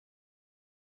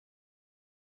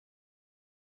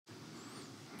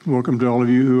Welcome to all of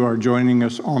you who are joining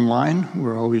us online.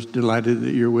 We're always delighted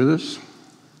that you're with us.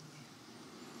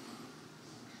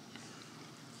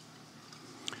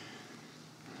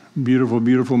 Beautiful,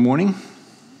 beautiful morning.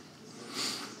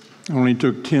 Only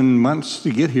took 10 months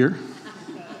to get here.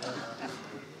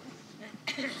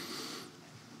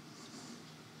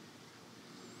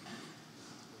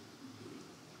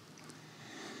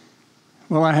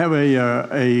 Well, I have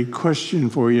a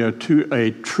question for you,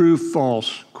 a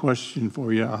true-false question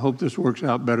for you. I hope this works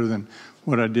out better than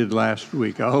what I did last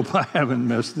week. I hope I haven't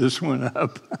messed this one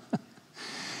up.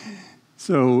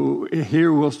 So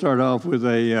here we'll start off with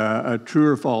a true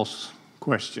or false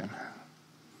question.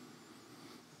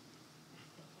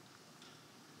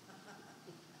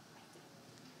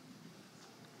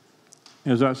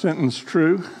 Is that sentence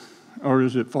true or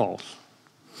is it false?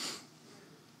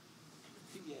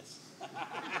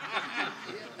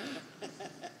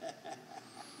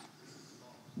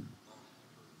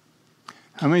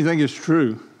 How many think it's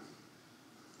true?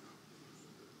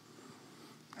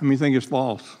 How many think it's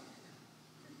false?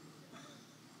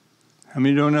 How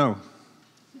many don't know?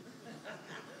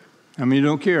 How many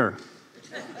don't care?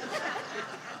 If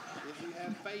you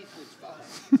have faith, it's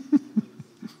false.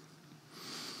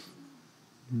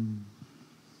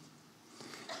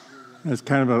 That's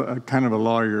kind of a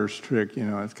lawyer's trick, you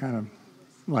know. It's kind of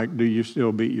like, do you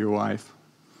still beat your wife?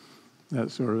 That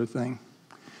sort of a thing.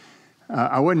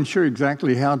 I wasn't sure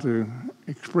exactly how to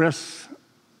express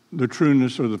the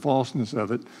trueness or the falseness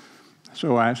of it,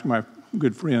 so I asked my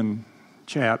good friend,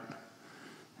 Chat,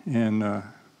 and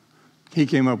he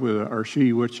came up with, or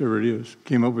she, whichever it is,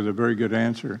 came up with a very good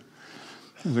answer.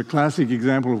 It's a classic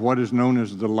example of what is known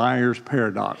as the liar's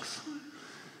paradox.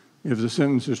 If the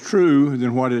sentence is true,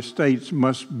 then what it states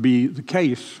must be the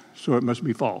case, so it must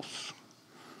be false.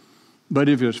 But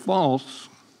if it's false,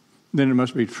 then it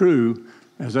must be true,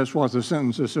 as that's what the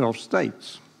sentence itself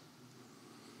states.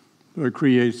 So it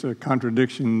creates a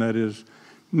contradiction that is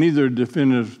neither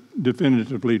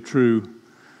definitively true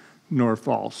nor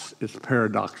false. It's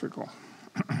paradoxical.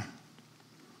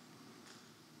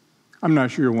 I'm not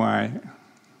sure why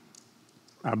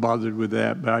I bothered with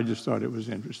that, but I just thought it was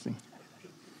interesting.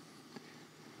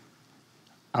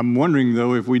 I'm wondering,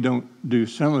 though, if we don't do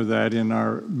some of that in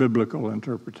our biblical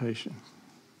interpretation.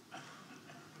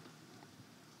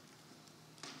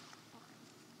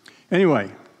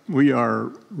 Anyway, we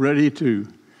are ready to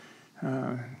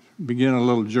begin a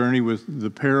little journey with the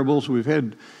parables. We've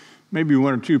had maybe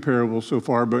one or two parables so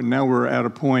far, but now we're at a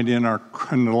point in our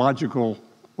chronological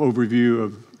overview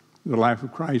of the life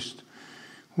of Christ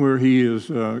where he is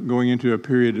going into a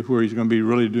period where he's going to be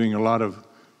really doing a lot of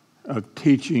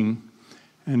teaching,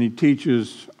 and he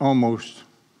teaches almost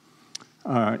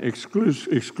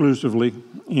exclusively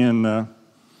in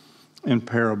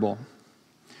parable.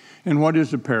 And what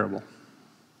is a parable?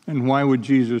 And why would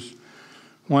Jesus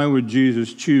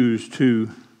choose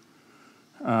to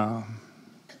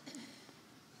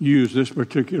use this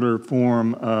particular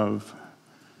form of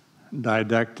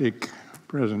didactic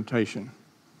presentation?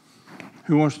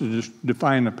 Who wants to just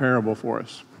define a parable for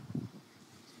us?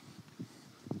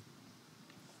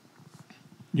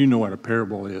 You know what a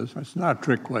parable is. It's not a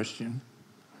trick question.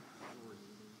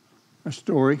 A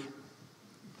story.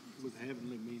 With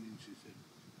heavenly meaning, she said.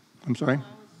 I'm sorry?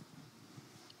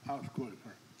 I was quoting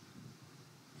her.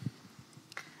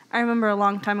 I remember a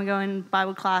long time ago in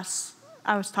Bible class,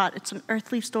 I was taught it's an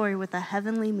earthly story with a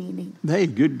heavenly meaning. Hey,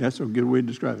 good. That's a good way to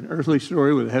describe it. Earthly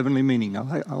story with a heavenly meaning.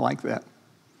 I like that.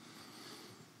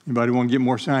 Anybody want to get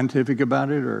more scientific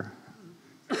about it or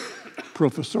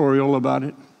professorial about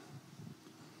it?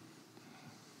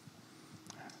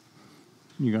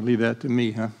 You're going to leave that to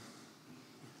me, huh?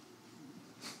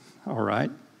 All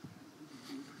right.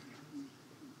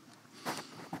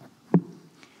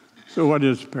 So what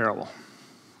is a parable?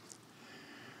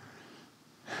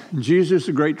 Jesus,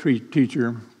 the great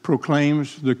teacher,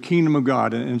 proclaims the kingdom of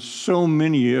God, and so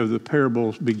many of the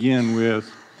parables begin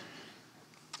with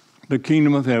the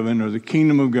kingdom of heaven or the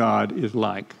kingdom of God is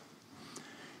like.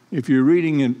 If you're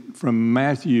reading it from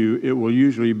Matthew, it will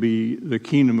usually be the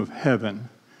kingdom of heaven.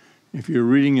 If you're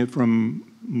reading it from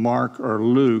Mark or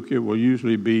Luke, it will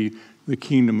usually be the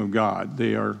kingdom of God.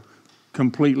 They are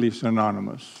completely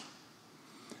synonymous.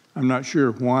 I'm not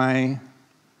sure why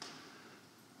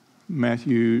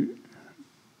Matthew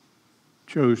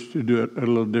chose to do it a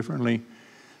little differently.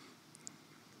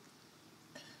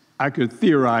 I could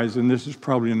theorize, and this is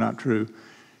probably not true,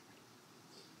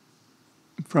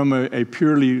 from a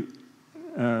purely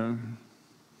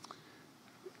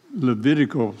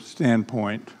Levitical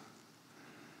standpoint,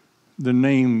 the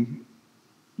name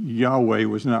Yahweh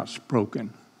was not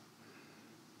spoken.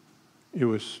 It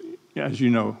was, as you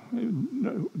know,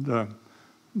 the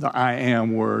I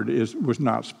am word was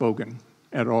not spoken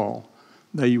at all.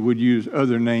 They would use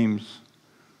other names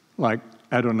like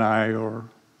Adonai or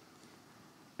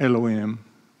Elohim,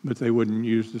 but they wouldn't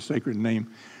use the sacred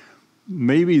name.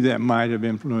 Maybe that might have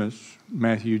influenced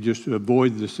Matthew just to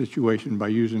avoid the situation by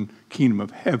using kingdom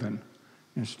of heaven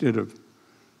instead of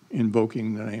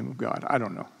invoking the name of God. I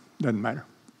don't know. Doesn't matter.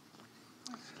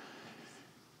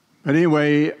 But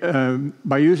anyway,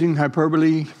 by using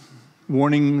hyperbole,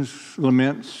 warnings,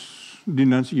 laments,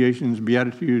 denunciations,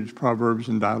 beatitudes, proverbs,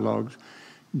 and dialogues,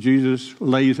 Jesus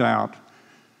lays out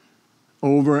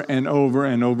over and over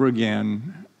and over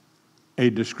again a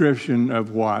description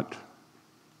of what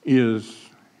is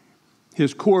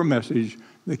his core message: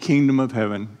 the kingdom of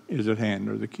heaven is at hand,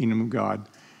 or the kingdom of God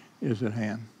is at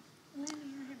hand. Lenny,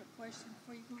 I have a question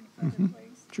before you go any further,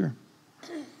 please. Sure.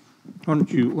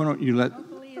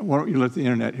 Why don't you let the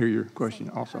internet hear your question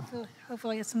also?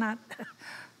 Hopefully it's not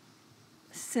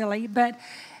silly, but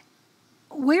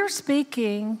we're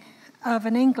speaking of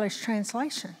an English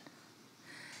translation.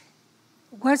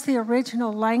 Was the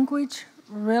original language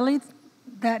really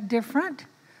that different,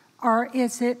 or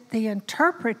is it the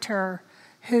interpreter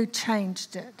who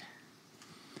changed it?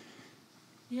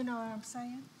 You know what I'm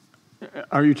saying?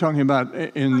 Are you talking about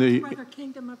in the... Whether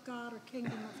kingdom of God or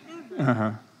kingdom of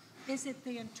heaven, is it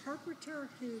the interpreter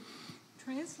who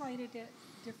translated it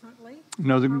differently?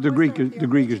 No, the Greek is different?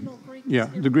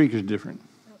 the Greek is different.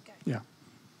 Okay. Yeah,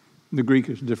 the Greek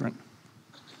is different.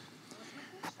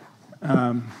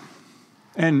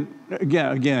 And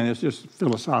again, it's just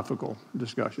philosophical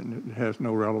discussion. It has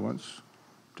no relevance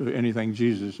to anything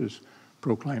Jesus is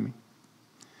proclaiming.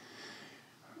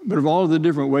 But of all of the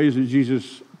different ways that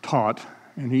Jesus taught,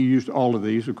 and he used all of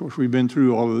these, of course, we've been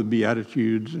through all of the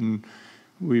Beatitudes, and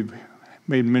we've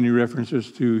made many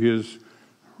references to his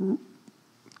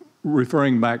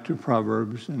referring back to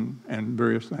Proverbs and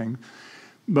various things.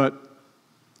 But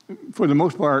for the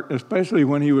most part, especially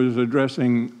when he was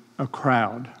addressing a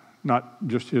crowd, not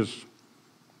just his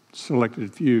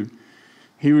selected few,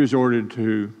 he resorted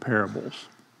to parables.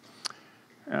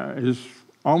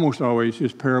 Almost always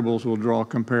his parables will draw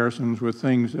comparisons with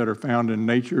things that are found in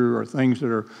nature or things that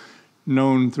are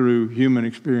known through human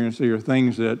experience. They are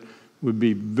things that would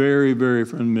be very, very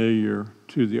familiar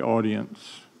to the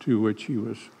audience to which he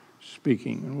was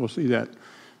speaking. And we'll see that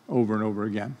over and over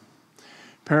again.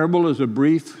 Parable is a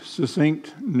brief,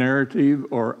 succinct narrative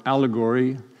or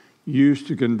allegory used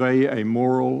to convey a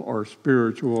moral or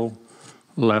spiritual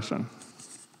lesson.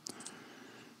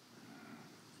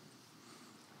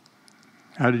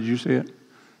 How did you say it?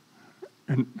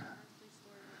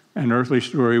 An earthly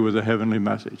story with a heavenly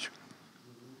message.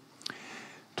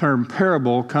 Term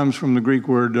parable comes from the Greek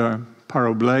word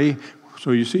parable.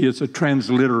 So you see it's a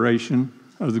transliteration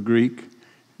of the Greek.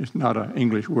 It's not an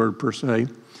English word per se.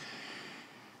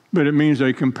 But it means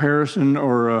a comparison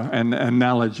or an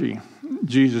analogy.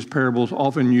 Jesus' parables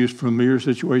often used familiar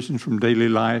situations from daily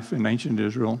life in ancient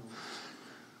Israel,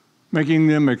 making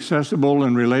them accessible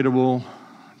and relatable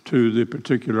to the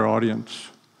particular audience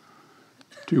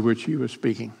to which he was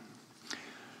speaking.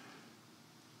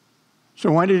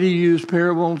 So why did he use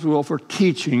parables? Well, for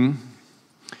teaching.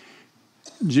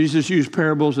 Jesus used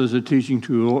parables as a teaching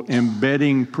tool,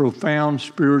 embedding profound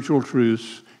spiritual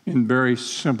truths in very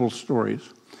simple stories.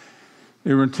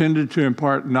 They were intended to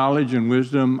impart knowledge and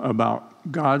wisdom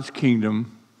about God's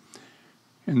kingdom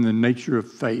and the nature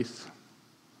of faith.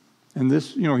 And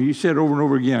this, he said over and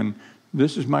over again,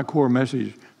 this is my core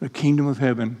message. The kingdom of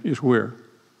heaven is where?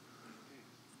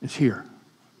 It's here.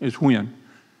 It's when?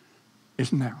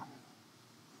 It's now.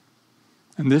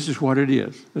 And this is what it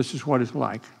is. This is what it's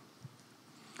like.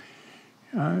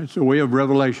 It's a way of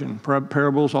revelation.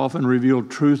 Parables often revealed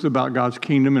truth about God's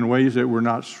kingdom in ways that were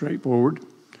not straightforward.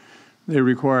 They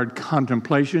required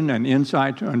contemplation and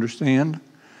insight to understand,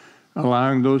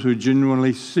 allowing those who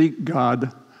genuinely seek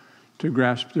God to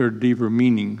grasp their deeper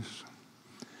meanings.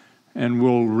 And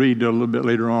we'll read a little bit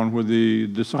later on where the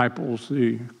disciples,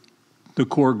 the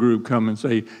core group, come and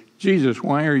say, Jesus,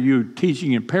 why are you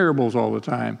teaching in parables all the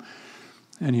time?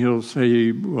 And he'll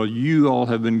say, well, you all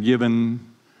have been given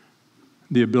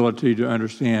the ability to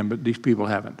understand, but these people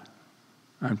haven't.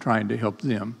 I'm trying to help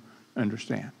them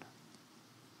understand.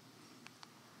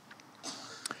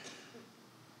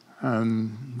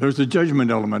 There's a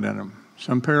judgment element in them.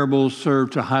 Some parables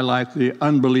serve to highlight the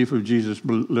unbelief of Jesus'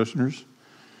 listeners.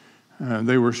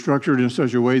 They were structured in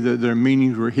such a way that their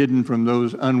meanings were hidden from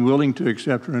those unwilling to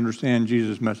accept or understand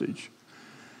Jesus' message.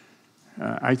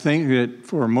 I think that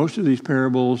for most of these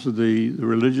parables, the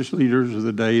religious leaders of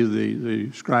the day,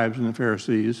 the scribes and the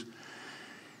Pharisees,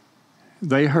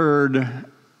 They heard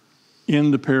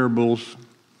in the parables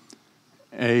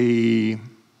a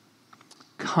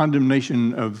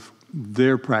condemnation of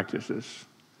their practices,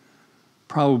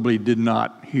 probably did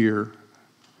not hear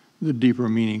the deeper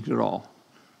meanings at all.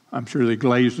 I'm sure they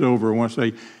glazed over once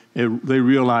they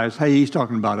realized, hey, he's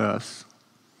talking about us,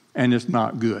 and it's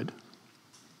not good.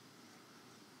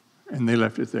 And they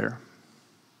left it there.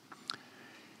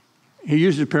 He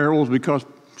uses parables because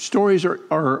stories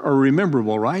are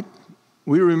rememberable, right?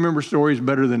 We remember stories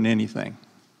better than anything.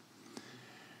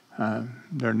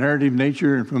 Their narrative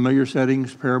nature and familiar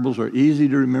settings, parables are easy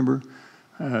to remember.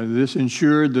 This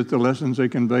ensured that the lessons they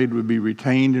conveyed would be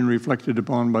retained and reflected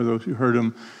upon by those who heard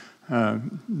them.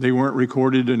 They weren't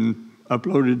recorded and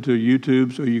uploaded to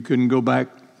YouTube, so you couldn't go back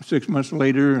 6 months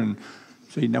later and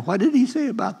say, now what did he say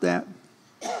about that?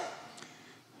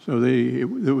 So it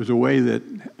was a way that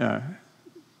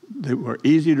they were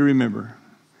easy to remember,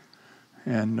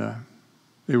 and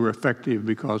they were effective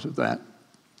because of that.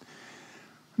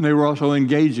 And they were also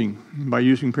engaging. By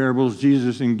using parables,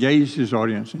 Jesus engaged his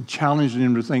audience and challenged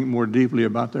them to think more deeply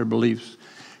about their beliefs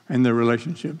and their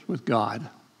relationships with God.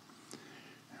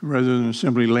 Rather than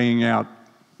simply laying out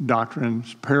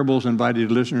doctrines, parables invited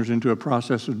listeners into a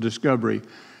process of discovery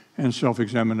and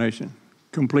self-examination,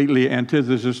 completely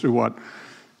antithesis to what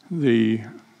the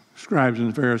scribes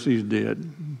and Pharisees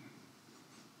did.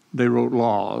 They wrote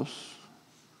laws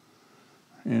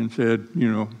and said,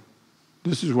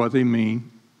 this is what they mean,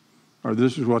 or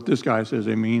this is what this guy says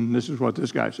they mean, this is what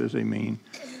this guy says they mean.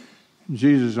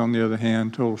 Jesus, on the other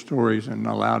hand, told stories and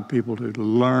allowed people to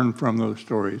learn from those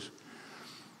stories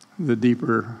the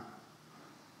deeper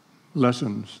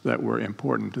lessons that were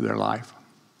important to their life.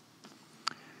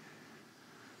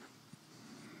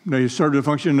 They served a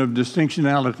function of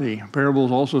distinctionality.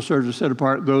 Parables also served to set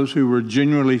apart those who were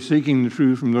genuinely seeking the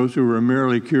truth from those who were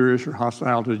merely curious or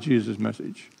hostile to Jesus'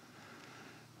 message.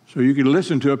 So you could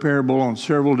listen to a parable on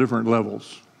several different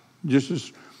levels, just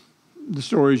as the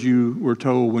stories you were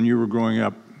told when you were growing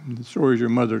up, the stories your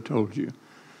mother told you.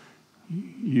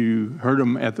 You heard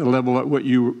them at the level at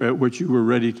which you were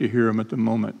ready to hear them at the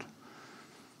moment.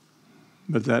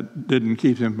 But that didn't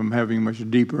keep them from having much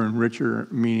deeper and richer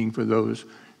meaning for those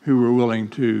who were willing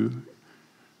to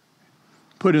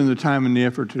put in the time and the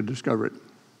effort to discover it.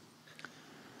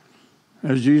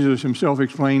 As Jesus himself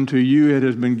explained, to you it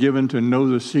has been given to know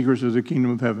the secrets of the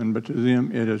kingdom of heaven, but to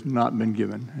them it has not been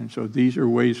given. And so these are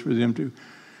ways for them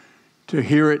to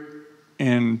hear it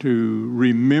and to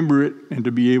remember it and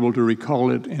to be able to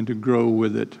recall it and to grow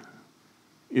with it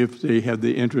if they have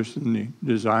the interest and the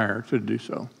desire to do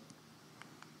so.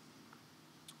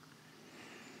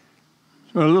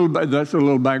 So that's a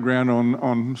little background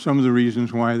on some of the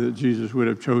reasons why that Jesus would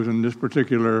have chosen this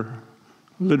particular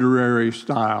literary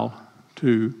style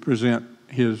to present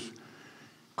his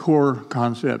core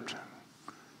concept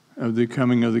of the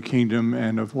coming of the kingdom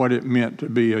and of what it meant to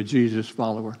be a Jesus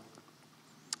follower.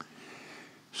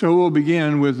 So we'll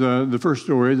begin with the first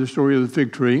story, the story of the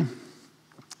fig tree.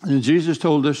 And Jesus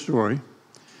told this story.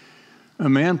 A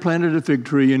man planted a fig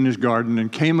tree in his garden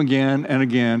and came again and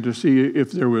again to see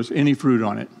if there was any fruit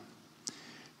on it.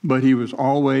 But he was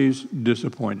always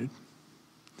disappointed.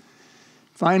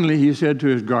 Finally, he said to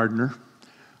his gardener,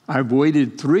 I've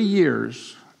waited 3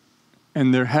 years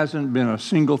and there hasn't been a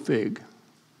single fig.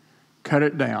 Cut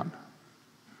it down.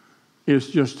 It's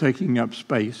just taking up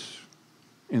space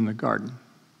in the garden.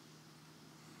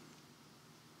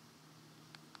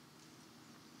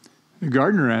 The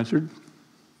gardener answered,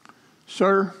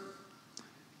 Sir,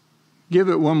 give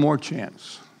it one more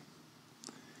chance.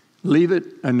 Leave it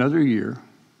another year,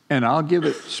 and I'll give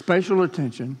it special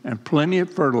attention and plenty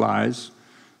of fertilize.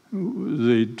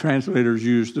 The translators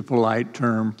use the polite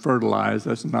term fertilize.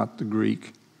 That's not the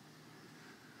Greek.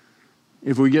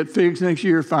 If we get figs next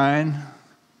year, fine.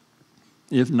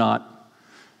 If not,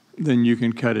 then you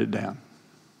can cut it down.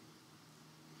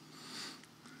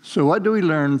 So what do we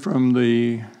learn from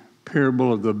the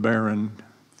parable of the barren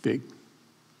fig?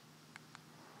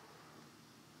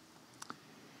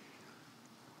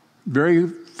 Very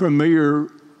familiar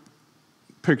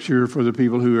picture for the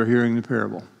people who are hearing the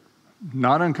parable.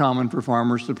 Not uncommon for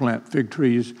farmers to plant fig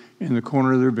trees in the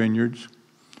corner of their vineyards,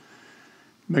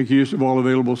 make use of all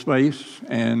available space,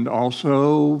 and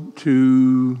also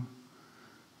to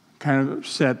kind of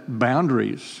set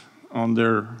boundaries on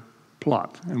their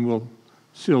plot. And we'll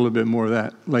see a little bit more of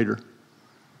that later.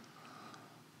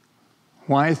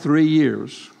 Why 3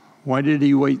 years? Why did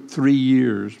he wait 3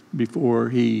 years before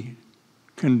he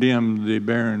condemned the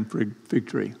barren fig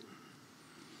tree?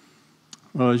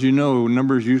 Well, as you know,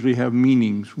 numbers usually have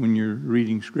meanings when you're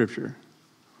reading Scripture.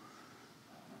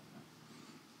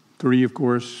 3, of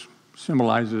course,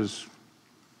 symbolizes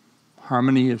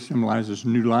harmony. It symbolizes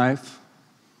new life.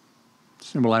 It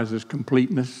symbolizes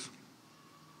completeness.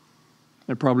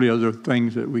 There are probably other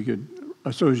things that we could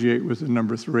associate with the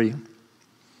number 3.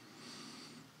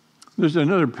 There's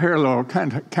another parallel,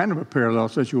 kind of a parallel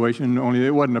situation, only it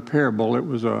wasn't a parable. It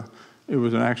was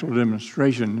an actual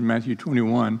demonstration in Matthew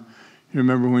 21. You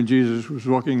remember when Jesus was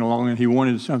walking along and he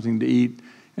wanted something to eat,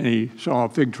 and he saw a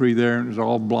fig tree there, and it was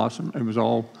all blossom. It was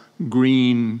all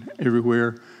green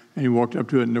everywhere. And he walked up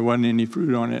to it, and there wasn't any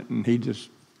fruit on it, and he just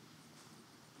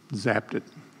zapped it,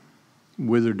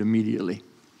 withered immediately.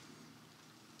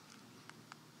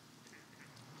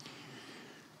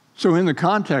 So in the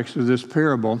context of this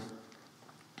parable,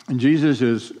 Jesus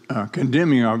is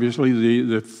condemning, obviously,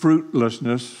 the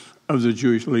fruitlessness of the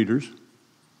Jewish leaders.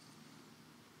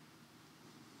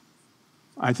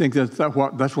 I think that's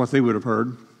what they would have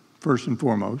heard, first and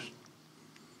foremost.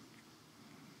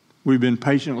 We've been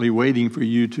patiently waiting for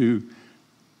you to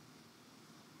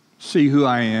see who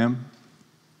I am,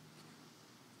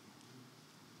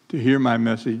 to hear my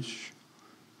message,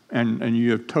 and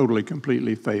you have totally,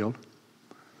 completely failed.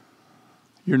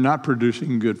 You're not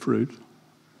producing good fruit.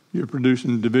 You're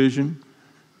producing division.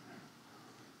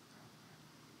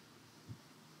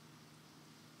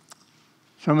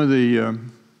 Some of the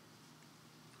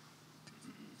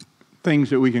things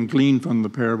that we can glean from the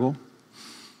parable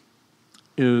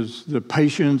is the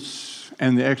patience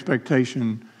and the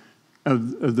expectation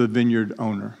of the vineyard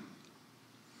owner.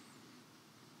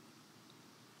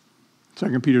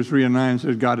 2 Peter 3:9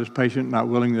 says, God is patient, not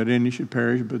willing that any should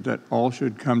perish, but that all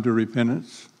should come to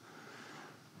repentance.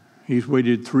 He's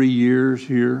waited 3 years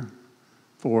here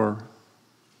for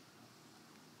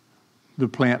the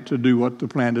plant to do what the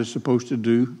plant is supposed to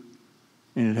do,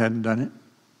 and it hadn't done it.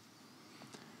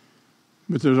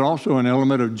 But there's also an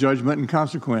element of judgment and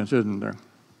consequence, isn't there?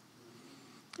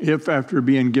 If after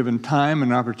being given time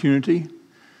and opportunity,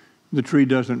 the tree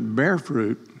doesn't bear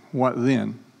fruit, what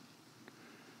then?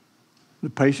 The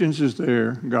patience is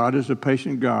there. God is a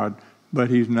patient God,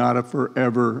 but he's not a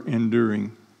forever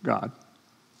enduring God.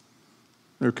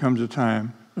 There comes a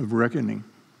time of reckoning,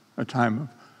 a time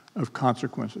of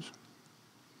consequences.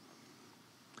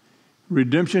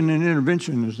 Redemption and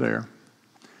intervention is there.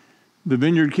 The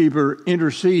vineyard keeper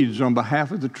intercedes on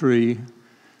behalf of the tree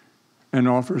and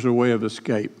offers a way of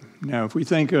escape. Now, if we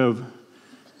think of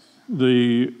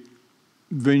the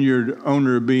vineyard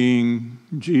owner being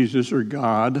Jesus or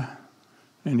God,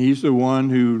 and he's the one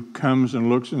who comes and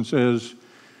looks and says,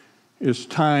 it's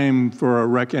time for a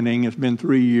reckoning. It's been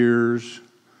 3 years.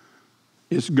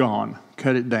 It's gone.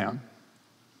 Cut it down.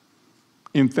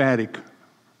 Emphatic.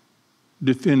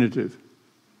 Definitive.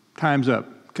 Time's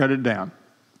up. Cut it down.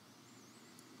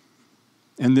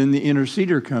 And then the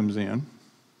interceder comes in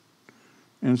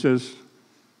and says,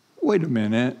 wait a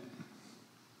minute.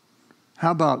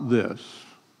 How about this?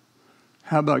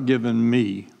 How about giving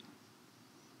me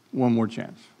one more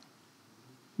chance?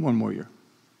 One more year.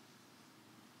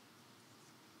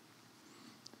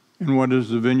 And what does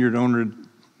the vineyard owner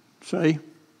say?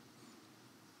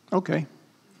 Okay.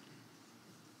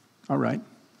 All right.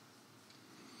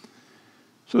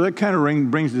 So that kind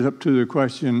of brings us up to the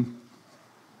question,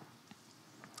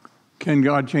 can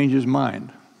God change his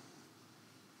mind?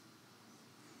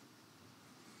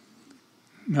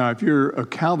 Now, if you're a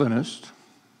Calvinist,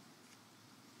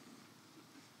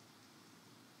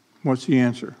 what's the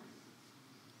answer?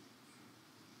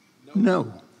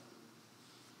 No.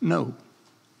 No.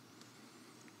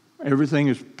 Everything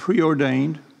is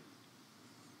preordained,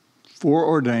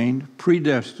 foreordained,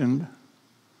 predestined.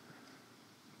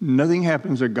 Nothing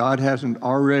happens that God hasn't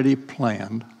already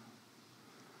planned.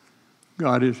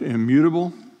 God is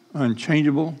immutable,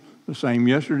 unchangeable, the same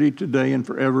yesterday, today, and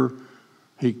forever.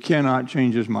 He cannot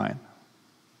change his mind.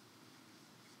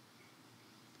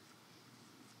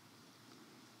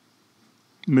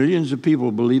 Millions of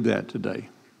people believe that today.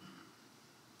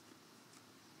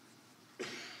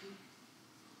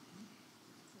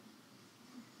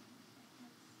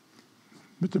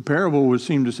 But the parable would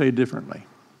seem to say differently.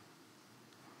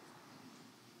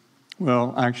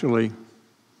 Well, actually,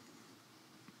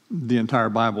 the entire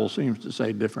Bible seems to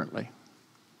say differently.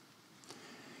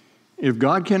 If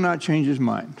God cannot change his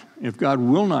mind, if God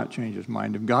will not change his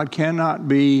mind, if God cannot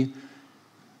be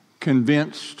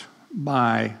convinced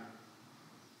by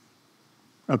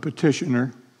a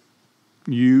petitioner,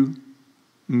 you,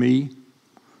 me,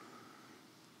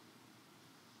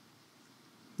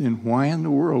 then why in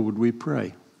the world would we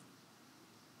pray?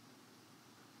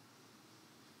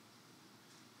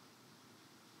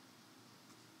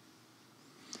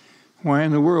 Why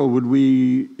in the world would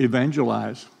we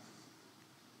evangelize?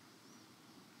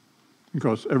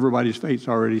 because everybody's fate's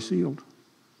already sealed.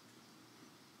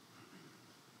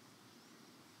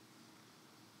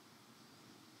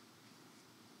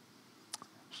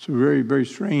 It's a very, very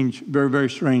strange, very, very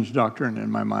strange doctrine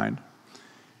in my mind,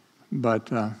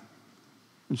 but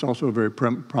it's also a very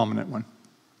prominent one.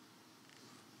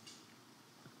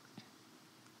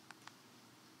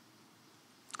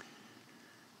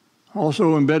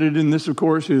 Also embedded in this, of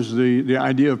course, is the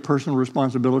idea of personal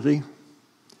responsibility.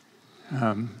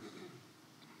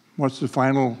 What's the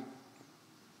final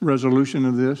resolution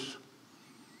of this?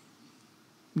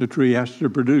 The tree has to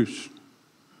produce.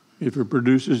 If it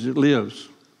produces, it lives.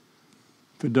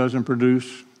 If it doesn't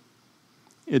produce,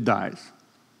 it dies.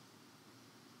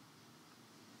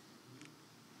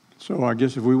 So I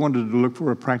guess if we wanted to look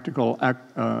for a practical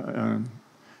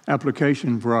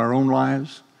application for our own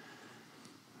lives,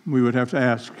 we would have to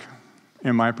ask,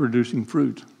 am I producing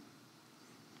fruit?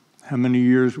 How many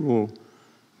years will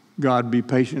God be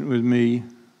patient with me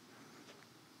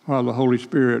while the Holy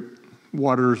Spirit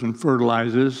waters and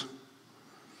fertilizes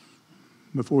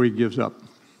before he gives up?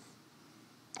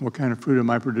 What kind of fruit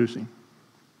am I producing?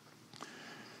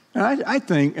 And I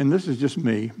think, and this is just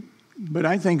me, but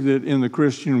I think that in the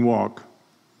Christian walk,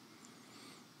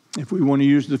 if we want to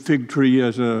use the fig tree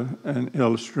as an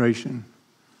illustration,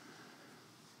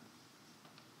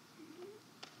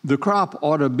 the crop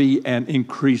ought to be an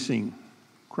increasing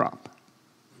crop.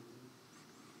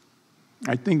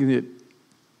 I think that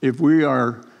if we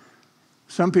are,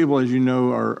 some people, as you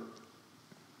know,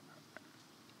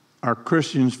 are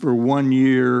Christians for 1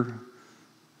 year,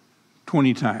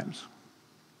 20 times.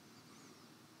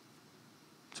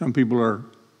 Some people are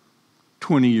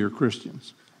 20-year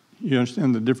Christians. You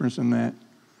understand the difference in that?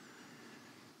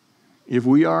 If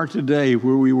we are today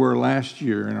where we were last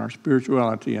year in our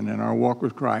spirituality and in our walk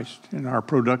with Christ, in our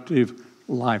productive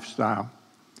lifestyle,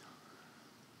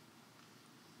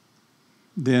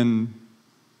 then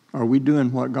are we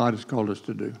doing what God has called us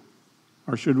to do?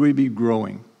 Or should we be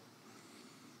growing,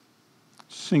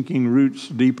 sinking roots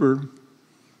deeper,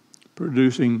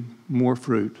 producing more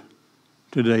fruit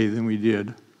today than we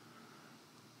did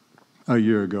a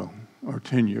year ago or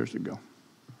 10 years ago?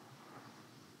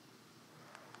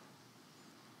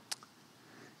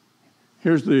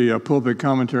 Here's the pulpit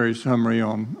commentary summary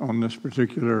on this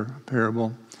particular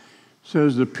parable. It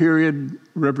says the period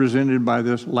represented by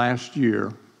this last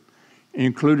year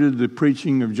included the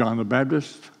preaching of John the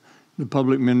Baptist, the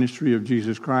public ministry of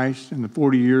Jesus Christ, and the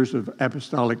 40 years of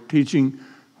apostolic teaching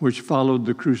which followed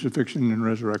the crucifixion and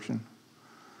resurrection.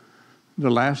 The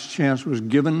last chance was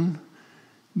given,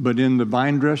 but in the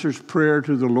vine dresser's prayer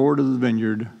to the Lord of the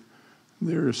vineyard,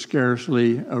 there is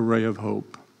scarcely a ray of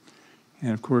hope.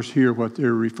 And of course, here what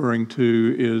they're referring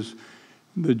to is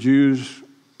the Jews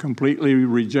completely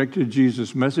rejected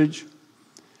Jesus' message.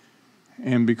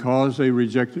 And because they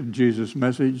rejected Jesus'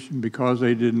 message, and because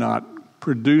they did not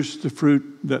produce the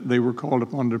fruit that they were called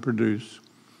upon to produce,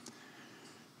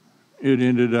 it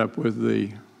ended up with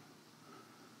the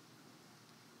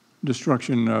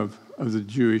destruction of the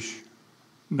Jewish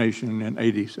nation in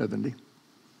AD 70.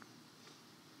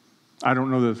 I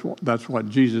don't know that's what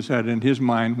Jesus had in his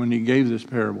mind when he gave this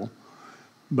parable.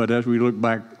 But as we look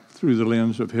back through the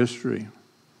lens of history,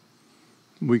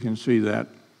 we can see that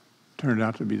turned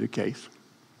out to be the case.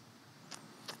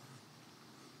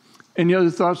 Any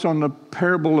other thoughts on the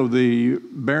parable of the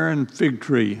barren fig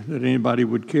tree that anybody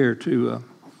would care to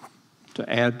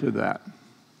add to that?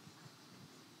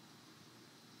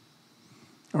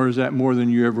 Or is that more than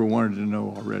you ever wanted to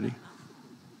know already?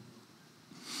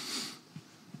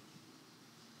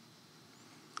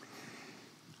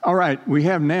 All right, we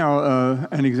have now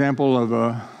an example of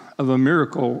a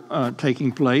miracle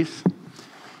taking place.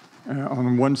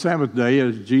 On one Sabbath day,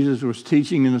 as Jesus was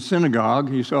teaching in the synagogue,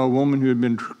 he saw a woman who had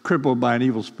been crippled by an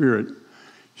evil spirit.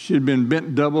 She had been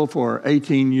bent double for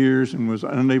 18 years and was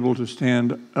unable to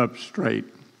stand up straight.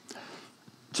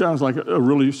 Sounds like a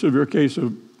really severe case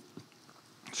of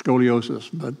scoliosis,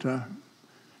 but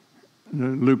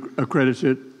Luke accredits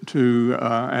it to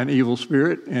an evil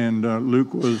spirit, and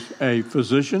Luke was a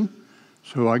physician,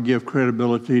 so I give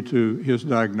credibility to his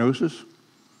diagnosis.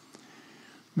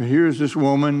 But here's this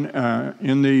woman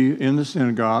in the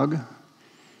synagogue.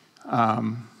 I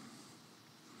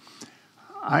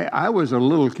was a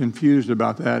little confused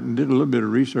about that and did a little bit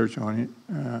of research on it.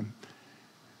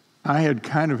 I had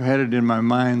kind of had it in my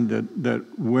mind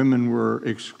that women were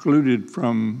excluded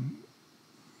from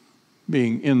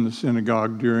being in the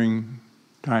synagogue during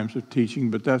times of teaching,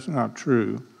 but that's not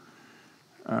true,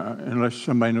 unless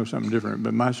somebody knows something different.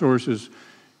 But my sources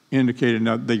indicated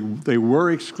that they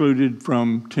were excluded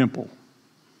from temple.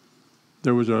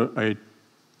 There was a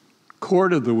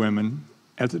court of the women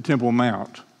at the Temple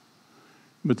Mount,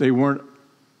 but they weren't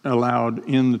allowed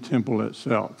in the temple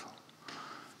itself.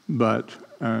 But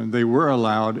they were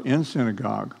allowed in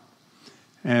synagogue.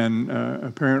 And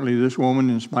apparently this woman,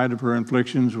 in spite of her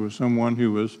afflictions, was someone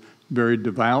who was very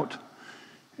devout.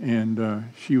 And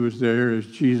she was there as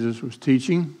Jesus was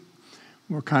teaching.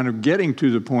 We're kind of getting to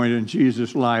the point in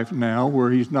Jesus' life now where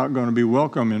he's not going to be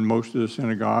welcome in most of the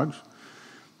synagogues.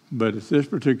 But at this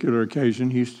particular occasion,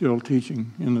 he's still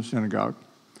teaching in the synagogue.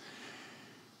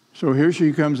 So here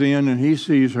she comes in, and he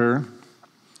sees her.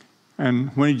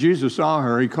 And when Jesus saw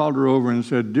her, he called her over and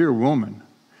said, "Dear woman,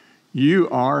 you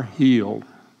are healed."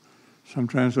 Some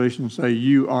translations say,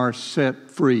 "You are set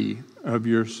free of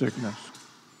your sickness."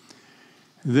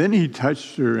 Then he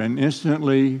touched her, and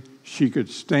instantly she could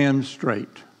stand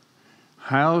straight.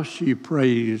 How she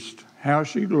praised, how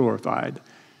she glorified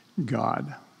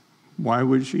God. Why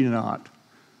would she not?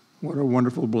 What a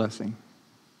wonderful blessing.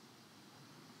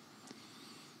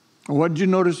 What did you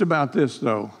notice about this,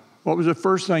 though? What was the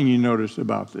first thing you noticed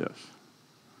about this?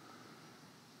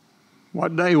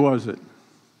 What day was it?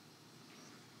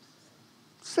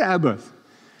 Sabbath.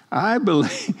 I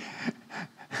believe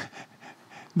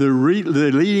the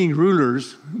leading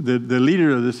rulers, the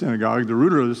leader of the synagogue, the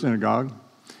ruler of the synagogue,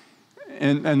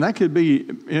 and that could be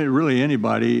really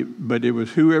anybody, but it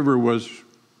was whoever was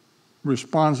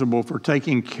responsible for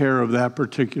taking care of that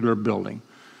particular building.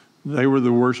 They were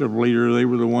the worship leader. They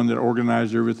were the one that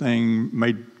organized everything,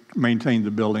 maintained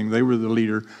the building. They were the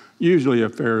leader, usually a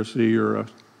Pharisee or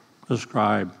a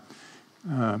scribe.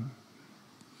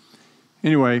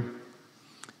 Anyway,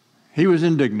 he was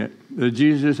indignant that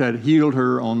Jesus had healed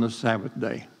her on the Sabbath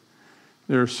day.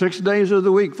 There are 6 days of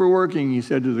the week for working, he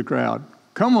said to the crowd.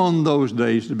 Come on those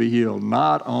days to be healed,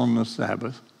 not on the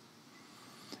Sabbath.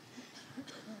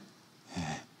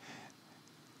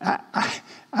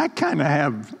 I kind of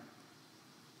have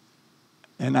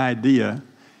an idea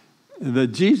that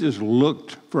Jesus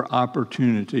looked for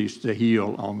opportunities to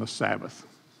heal on the Sabbath.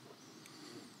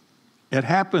 It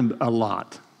happened a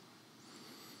lot.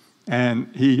 And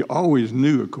he always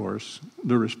knew, of course,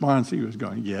 the response he was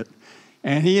going to get.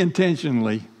 And he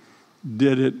intentionally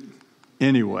did it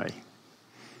anyway.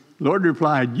 The Lord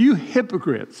replied, "You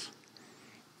hypocrites,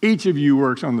 each of you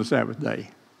works on the Sabbath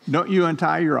day. Don't you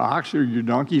untie your ox or your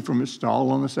donkey from its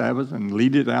stall on the Sabbath and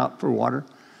lead it out for water?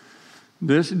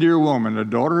 This dear woman, a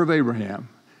daughter of Abraham,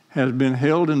 has been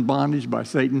held in bondage by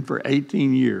Satan for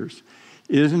 18 years.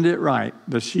 Isn't it right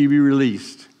that she be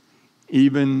released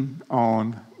even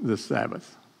on the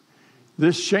Sabbath?"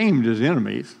 This shamed his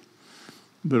enemies,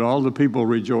 but all the people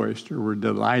rejoiced or were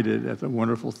delighted at the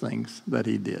wonderful things that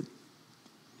he did.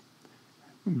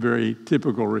 Very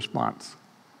typical response.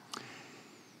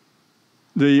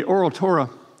 The oral Torah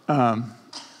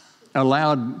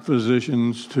allowed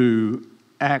physicians to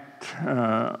act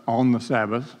on the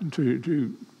Sabbath,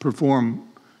 to perform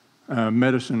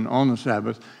medicine on the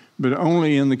Sabbath, but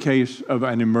only in the case of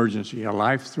an emergency, a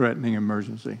life-threatening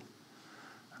emergency.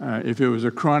 If it was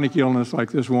a chronic illness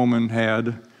like this woman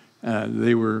had,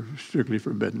 they were strictly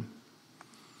forbidden.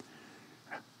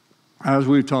 As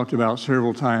we've talked about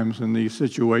several times in these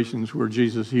situations where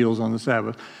Jesus heals on the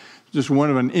Sabbath, just one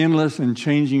of an endless and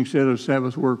changing set of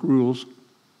Sabbath work rules.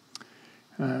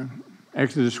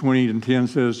 Exodus 20:10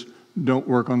 says, "Don't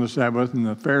work on the Sabbath." And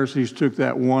the Pharisees took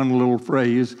that one little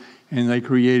phrase and they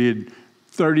created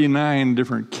 39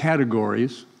 different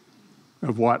categories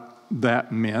of what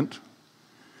that meant.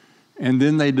 And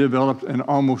then they developed an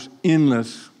almost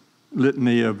endless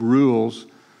litany of rules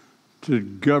to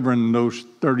govern those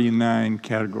 39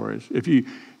 categories.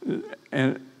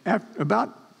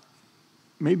 About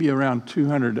maybe around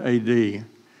 200 AD,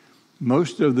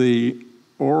 most of the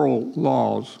oral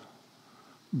laws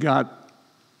got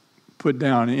put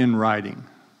down in writing.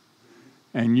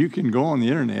 And you can go on the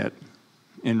internet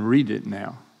and read it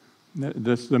now.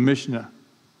 That's the Mishnah,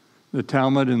 the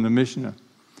Talmud and the Mishnah.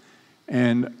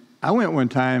 And I went one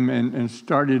time and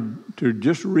started to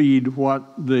just read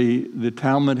what the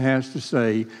Talmud has to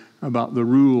say about the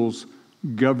rules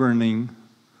governing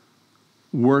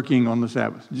working on the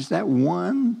Sabbath. Just that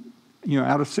one,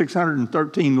 out of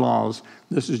 613 laws,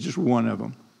 this is just one of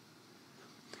them.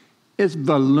 It's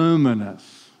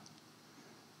voluminous.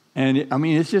 And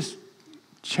it's just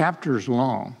chapters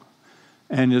long.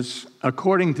 And it's,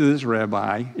 according to this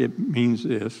rabbi, it means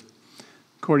this.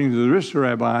 According to this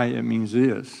rabbi, it means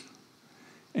this.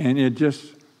 And it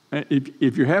just,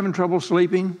 if you're having trouble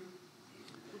sleeping,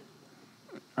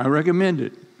 I recommend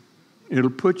it. It'll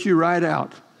put you right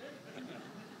out.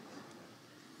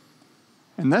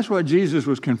 And that's what Jesus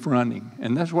was confronting.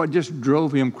 And that's what just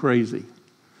drove him crazy.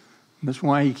 That's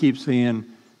why he keeps saying,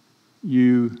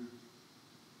 you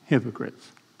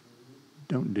hypocrites,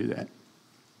 don't do that.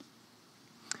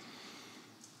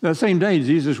 That same day,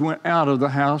 Jesus went out of the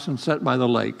house and sat by the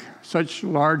lake. Such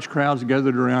large crowds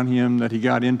gathered around him that he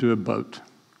got into a boat.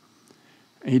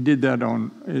 He did that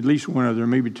on at least one other,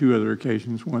 maybe two other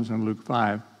occasions. One's in Luke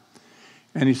 5.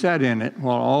 And he sat in it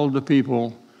while all the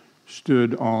people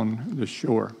stood on the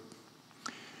shore.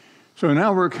 So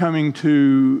now we're coming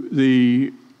to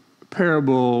the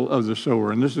parable of the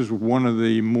sower. And this is one of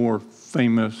the more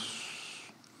famous,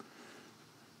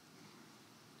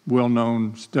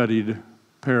 well-known, studied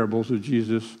parables of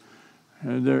Jesus.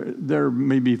 There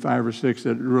may be 5 or 6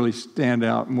 that really stand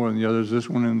out more than the others. This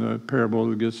one in the parable of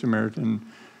the Good Samaritan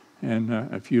and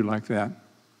a few like that.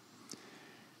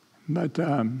 But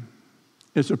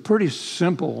it's a pretty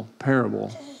simple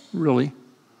parable, really.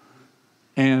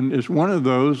 And it's one of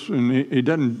those, and he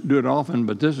doesn't do it often,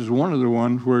 but this is one of the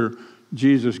ones where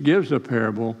Jesus gives a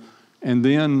parable and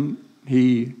then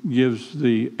he gives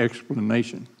the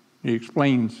explanation. He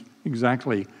explains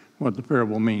exactly what the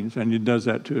parable means, and he does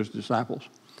that to his disciples.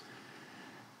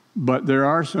 But there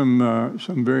are some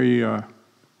very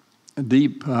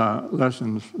deep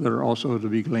lessons that are also to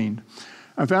be gleaned.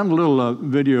 I found a little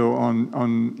video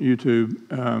on YouTube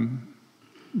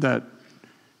that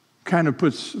kind of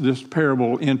puts this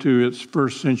parable into its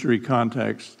first century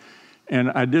context. And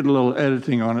I did a little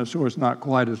editing on it, so it's not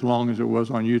quite as long as it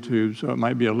was on YouTube, so it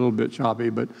might be a little bit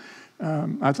choppy. But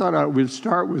I thought we'd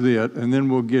start with it, and then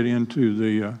we'll get into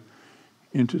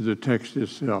the text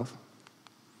itself.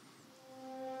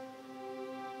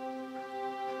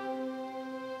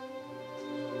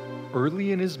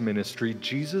 Early in his ministry,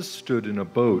 Jesus stood in a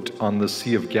boat on the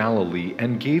Sea of Galilee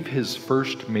and gave his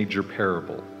first major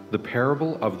parable, the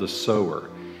parable of the sower.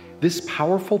 This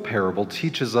powerful parable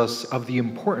teaches us of the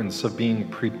importance of being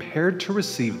prepared to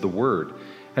receive the word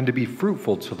and to be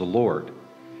fruitful to the Lord.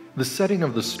 The setting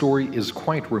of the story is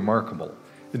quite remarkable.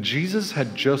 Jesus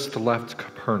had just left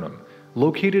Capernaum,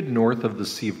 located north of the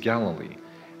Sea of Galilee.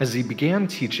 As he began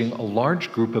teaching, a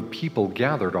large group of people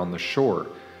gathered on the shore.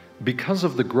 Because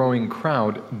of the growing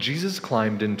crowd, Jesus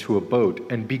climbed into a boat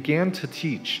and began to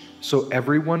teach so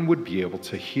everyone would be able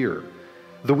to hear.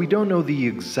 Though we don't know the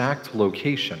exact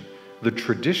location, the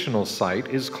traditional site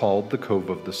is called the Cove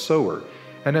of the Sower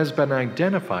and has been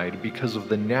identified because of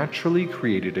the naturally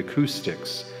created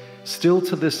acoustics. Still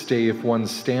to this day, if one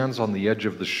stands on the edge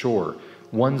of the shore,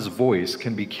 one's voice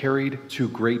can be carried to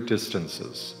great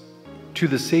distances. To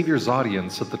the Savior's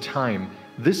audience at the time,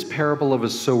 this parable of a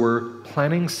sower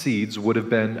planting seeds would have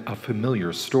been a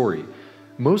familiar story.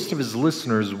 Most of his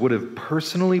listeners would have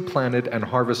personally planted and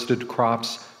harvested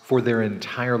crops for their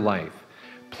entire life.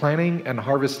 Planting and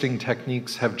harvesting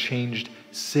techniques have changed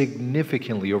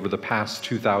significantly over the past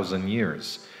 2,000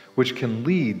 years, which can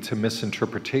lead to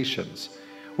misinterpretations.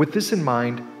 With this in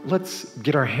mind, let's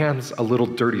get our hands a little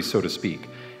dirty, so to speak,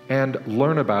 and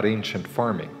learn about ancient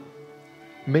farming.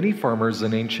 Many farmers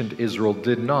in ancient Israel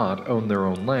did not own their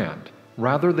own land.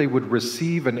 Rather, they would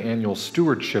receive an annual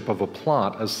stewardship of a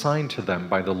plot assigned to them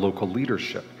by the local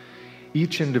leadership.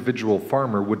 Each individual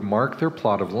farmer would mark their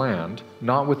plot of land,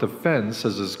 not with a fence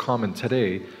as is common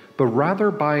today, but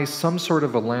rather by some sort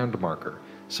of a land marker,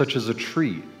 such as a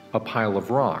tree, a pile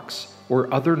of rocks,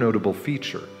 or other notable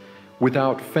feature.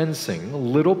 Without fencing,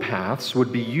 little paths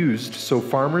would be used so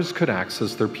farmers could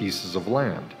access their pieces of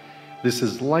land. This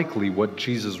is likely what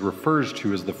Jesus refers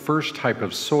to as the first type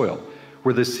of soil,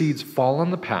 where the seeds fall on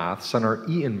the paths and are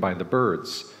eaten by the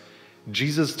birds.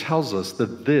 Jesus tells us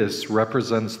that this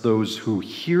represents those who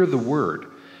hear the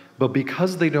word, but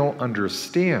because they don't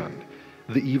understand,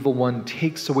 the evil one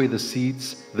takes away the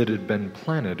seeds that had been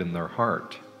planted in their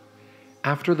heart.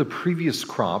 After the previous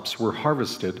crops were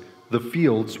harvested, the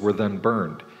fields were then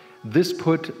burned. This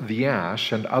put the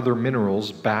ash and other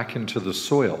minerals back into the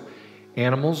soil.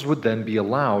 Animals would then be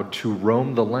allowed to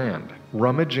roam the land,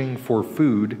 rummaging for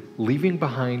food, leaving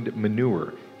behind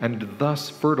manure, and thus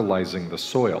fertilizing the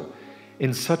soil.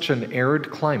 In such an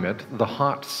arid climate, the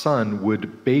hot sun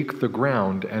would bake the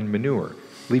ground and manure,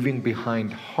 leaving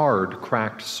behind hard,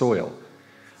 cracked soil.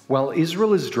 While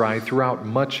Israel is dry throughout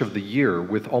much of the year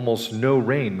with almost no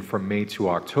rain from May to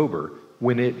October,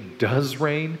 when it does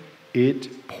rain,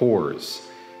 it pours.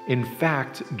 In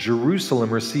fact,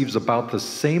 Jerusalem receives about the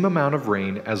same amount of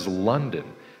rain as London,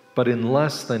 but in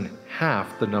less than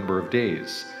half the number of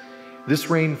days. This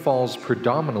rain falls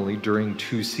predominantly during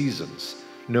 2 seasons,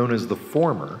 known as the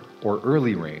former, or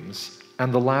early rains,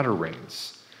 and the latter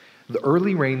rains. The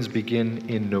early rains begin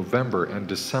in November and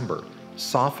December,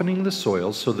 softening the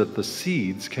soil so that the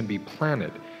seeds can be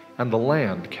planted and the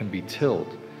land can be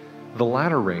tilled. The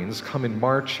latter rains come in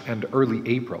March and early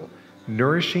April,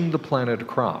 nourishing the planted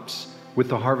crops, with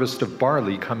the harvest of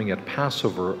barley coming at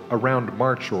Passover around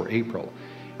March or April,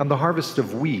 and the harvest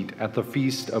of wheat at the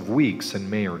Feast of Weeks in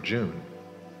May or June.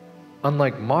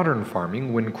 Unlike modern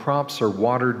farming, when crops are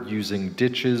watered using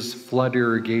ditches, flood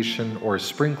irrigation, or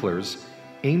sprinklers,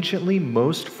 anciently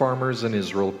most farmers in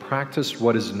Israel practiced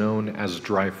what is known as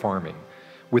dry farming,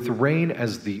 with rain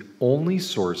as the only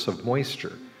source of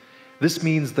moisture. This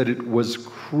means that it was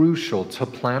crucial to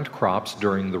plant crops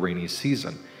during the rainy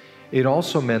season. It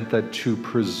also meant that to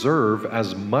preserve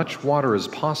as much water as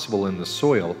possible in the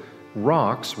soil,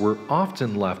 rocks were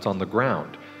often left on the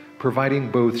ground, providing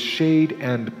both shade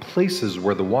and places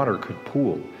where the water could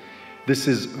pool. This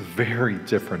is very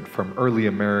different from early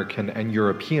American and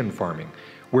European farming,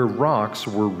 where rocks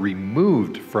were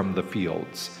removed from the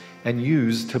fields and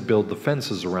used to build the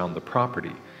fences around the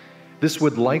property. This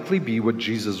would likely be what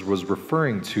Jesus was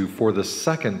referring to for the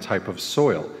second type of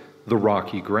soil, the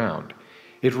rocky ground.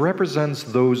 It represents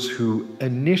those who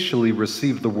initially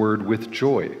receive the word with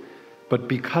joy, but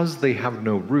because they have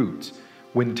no root,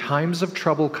 when times of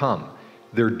trouble come,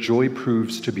 their joy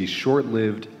proves to be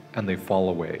short-lived and they fall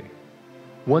away.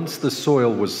 Once the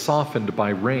soil was softened by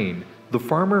rain, the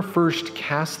farmer first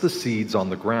cast the seeds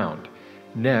on the ground.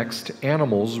 Next,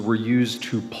 animals were used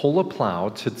to pull a plow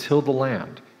to till the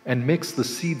land and mix the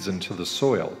seeds into the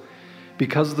soil.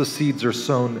 Because the seeds are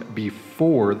sown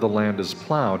before the land is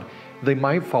plowed, they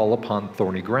might fall upon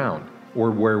thorny ground,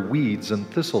 or where weeds and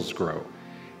thistles grow.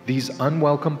 These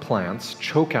unwelcome plants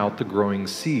choke out the growing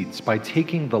seeds by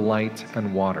taking the light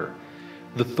and water.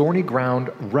 The thorny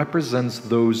ground represents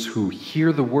those who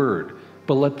hear the word,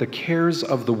 but let the cares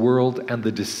of the world and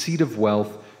the deceit of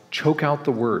wealth choke out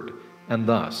the word, and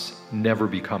thus never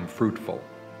become fruitful.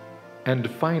 And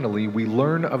finally, we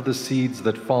learn of the seeds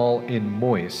that fall in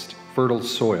moist, fertile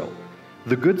soil.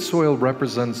 The good soil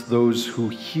represents those who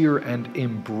hear and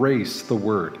embrace the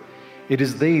word. It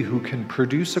is they who can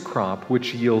produce a crop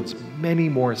which yields many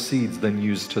more seeds than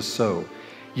used to sow,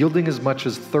 yielding as much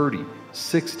as 30,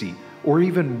 60, or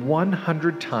even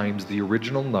 100 times the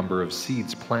original number of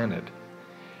seeds planted.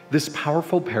 This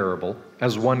powerful parable,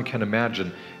 as one can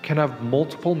imagine, can have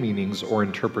multiple meanings or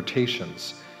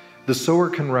interpretations. The sower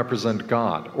can represent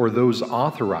God or those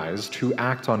authorized to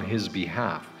act on his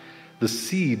behalf. The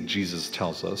seed, Jesus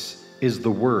tells us, is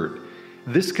the Word.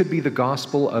 This could be the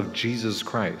gospel of Jesus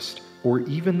Christ, or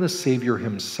even the Savior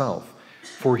himself,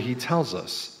 for he tells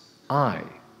us, "I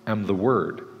am the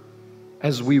Word."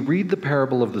 As we read the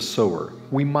parable of the sower,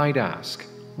 we might ask,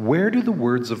 where do the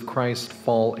words of Christ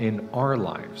fall in our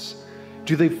lives?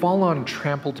 Do they fall on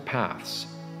trampled paths,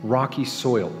 rocky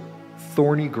soil,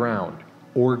 thorny ground,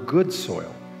 or good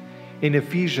soil? In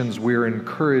Ephesians, we are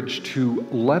encouraged to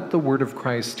let the word of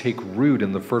Christ take root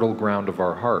in the fertile ground of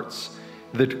our hearts,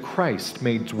 that Christ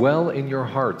may dwell in your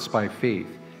hearts by faith,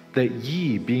 that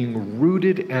ye, being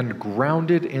rooted and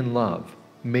grounded in love,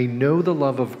 may know the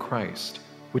love of Christ,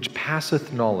 which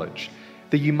passeth knowledge,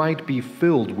 that ye might be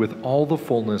filled with all the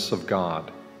fullness of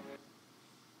God.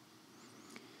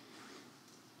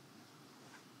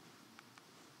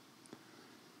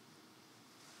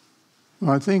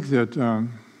 Well, I think that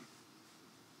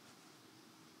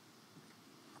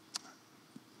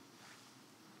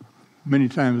many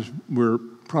times we're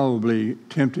probably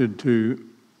tempted to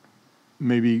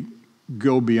maybe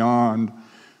go beyond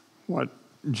what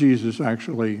Jesus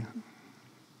actually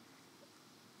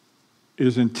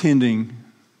is intending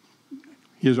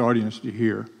his audience to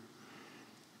hear.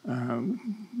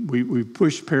 We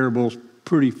push parables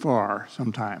pretty far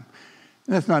sometimes.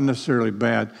 That's not necessarily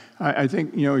bad. I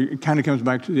think, it kind of comes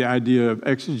back to the idea of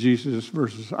exegesis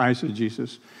versus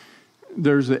eisegesis.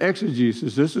 There's the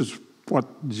exegesis. This is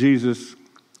what Jesus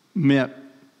meant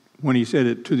when he said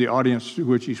it to the audience to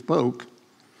which he spoke.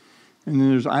 And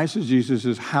then there's eisegesis,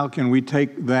 is how can we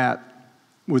take that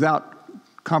without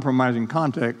compromising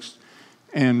context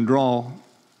and draw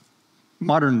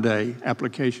modern day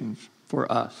applications for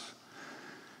us.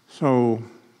 So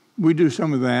we do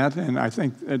some of that, and I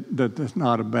think that that's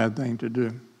not a bad thing to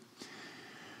do.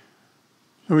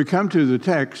 So we come to the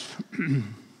text.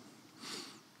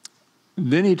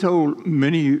 Then he told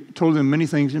them many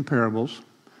things in parables,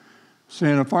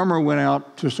 saying a farmer went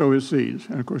out to sow his seeds.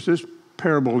 And of course, this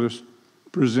parable is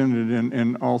presented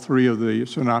in all three of the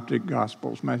synoptic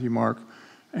gospels, Matthew, Mark,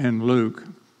 and Luke.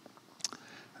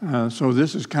 So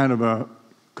this is kind of a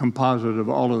composite of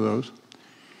all of those.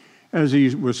 As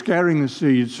he was scattering the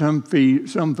seeds, some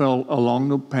fell along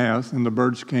the path, and the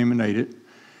birds came and ate it.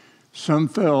 Some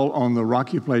fell on the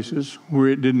rocky places where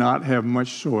it did not have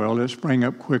much soil. It sprang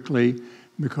up quickly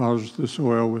because the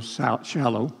soil was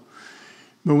shallow.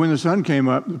 But when the sun came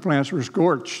up, the plants were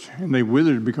scorched, and they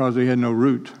withered because they had no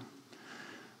root.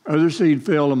 Other seed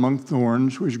fell among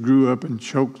thorns, which grew up and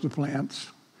choked the plants.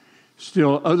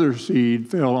 Still other seed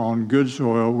fell on good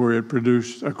soil, where it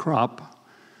produced a crop,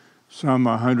 some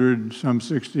 100, some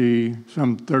 60,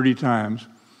 some 30 times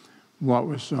what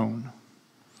was sown.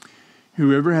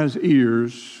 Whoever has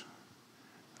ears,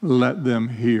 let them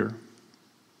hear.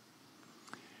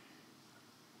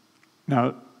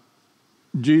 Now,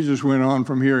 Jesus went on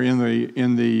from here in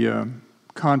the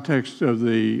context of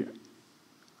the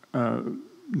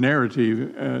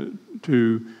narrative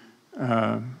to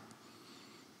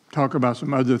talk about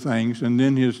some other things, and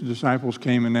then his disciples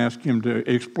came and asked him to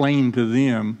explain to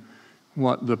them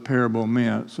what the parable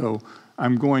meant. So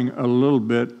I'm going a little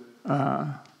bit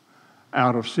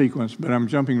out of sequence, but I'm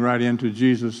jumping right into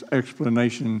Jesus'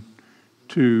 explanation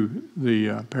to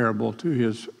the parable to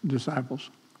his disciples.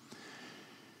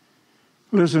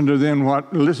 Listen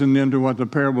then to what the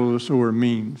parable of the sower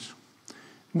means.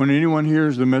 When anyone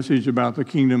hears the message about the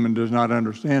kingdom and does not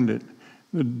understand it,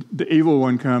 the evil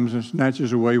one comes and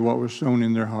snatches away what was sown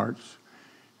in their hearts.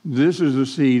 This is the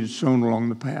seed sown along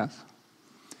the path.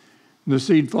 The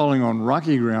seed falling on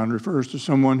rocky ground refers to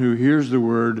someone who hears the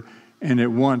word and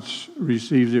at once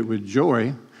receives it with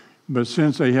joy, but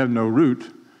since they have no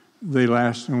root, they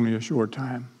last only a short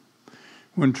time.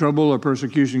 When trouble or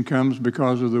persecution comes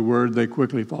because of the word, they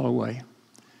quickly fall away.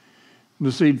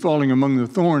 The seed falling among the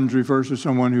thorns refers to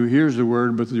someone who hears the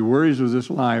word, but the worries of this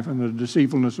life and the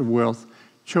deceitfulness of wealth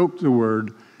choke the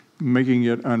word, making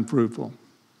it unfruitful.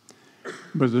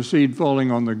 But the seed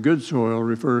falling on the good soil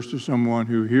refers to someone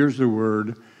who hears the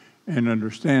word and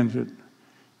understands it.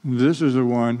 This is the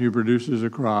one who produces a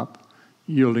crop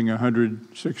yielding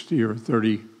 160 or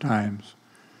 30 times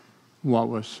what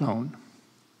was sown.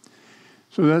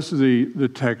 So that's the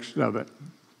text of it.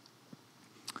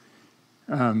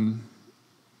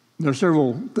 There are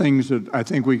several things that I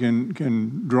think we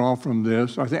can draw from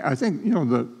this. I think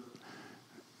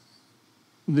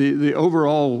the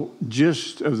overall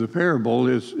gist of the parable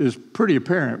is pretty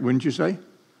apparent, wouldn't you say?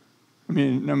 I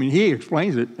mean, he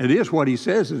explains it. It is what he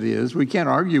says it is. We can't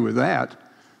argue with that.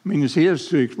 I mean, it's his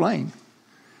to explain.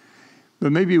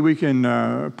 But maybe we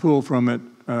can pull from it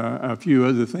a few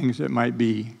other things that might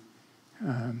be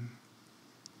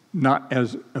not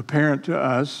as apparent to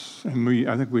us, and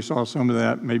I think we saw some of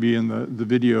that maybe in the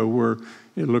video where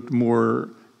it looked more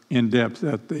in depth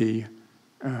at the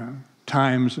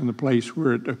times and the place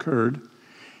where it occurred,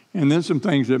 and then some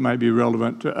things that might be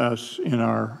relevant to us in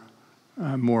our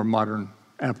more modern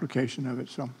application of it.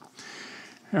 So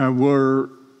we're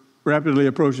rapidly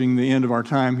approaching the end of our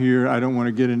time here. I don't want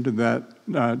to get into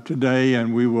that today,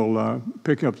 and we will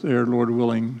pick up there, Lord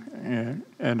willing,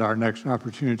 at our next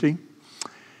opportunity.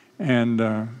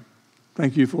 And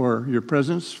thank you for your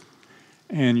presence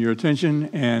and your attention,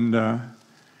 and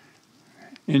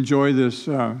enjoy this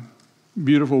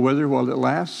beautiful weather while it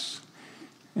lasts,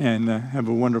 and have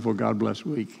a wonderful God bless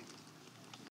week.